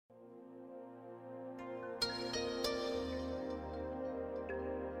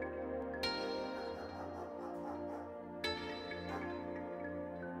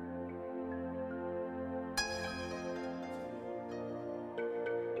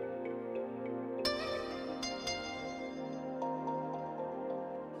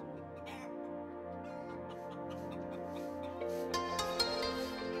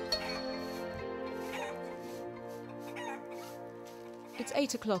It's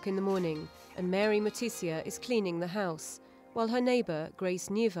 8 o'clock in the morning, and Mary Mutisia is cleaning the house, while her neighbour, Grace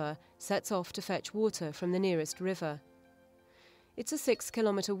Nuva, sets off to fetch water from the nearest river. It's a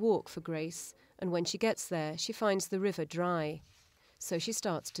 6-kilometre walk for Grace, and when she gets there, she finds the river dry. So she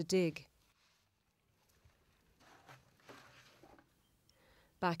starts to dig.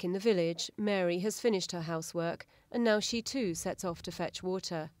 Back in the village, Mary has finished her housework, and now she too sets off to fetch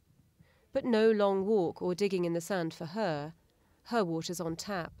water. But no long walk or digging in the sand for her. Her water's on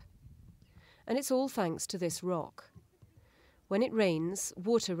tap. And it's all thanks to this rock. When it rains,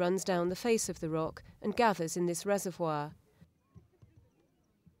 water runs down the face of the rock and gathers in this reservoir.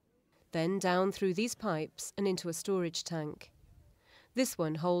 Then down through these pipes and into a storage tank. This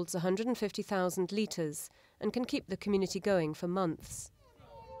one holds 150,000 litres and can keep the community going for months.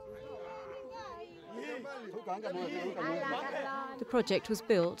 The project was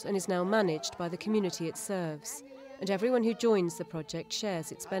built and is now managed by the community it serves, and everyone who joins the project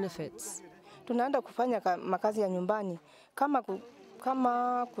shares its benefits. Tunaenda kufanya makazi ya nyumbani kama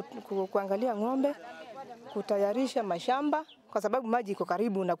kuangalia ng'ombe, kutayarisha mashamba kwa sababu maji iko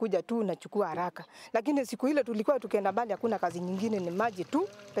karibu, unakuja tu unachukua haraka. Lakini siku ile tulikuwa tukienda mbali, hakuna kazi nyingine, ni maji tu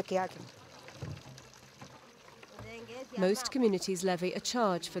peke yake. Most communities levy a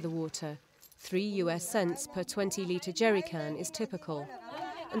charge for the water. 3 US cents per 20-litre jerrycan is typical.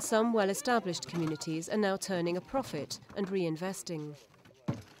 And some well-established communities are now turning a profit and reinvesting.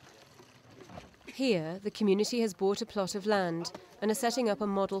 Here, the community has bought a plot of land and are setting up a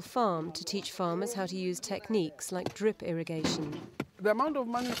model farm to teach farmers how to use techniques like drip irrigation. The amount of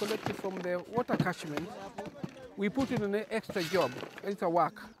money collected from the water catchment, we put in an extra job, extra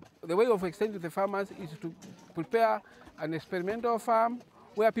work. The way of extending to the farmers is to prepare an experimental farm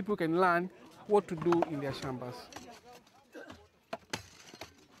where people can learn what to do in their shambas.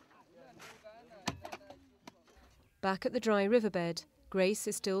 Back at the dry riverbed, Grace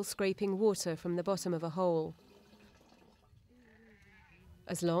is still scraping water from the bottom of a hole.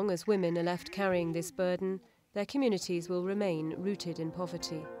 As long as women are left carrying this burden, their communities will remain rooted in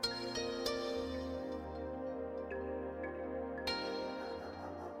poverty.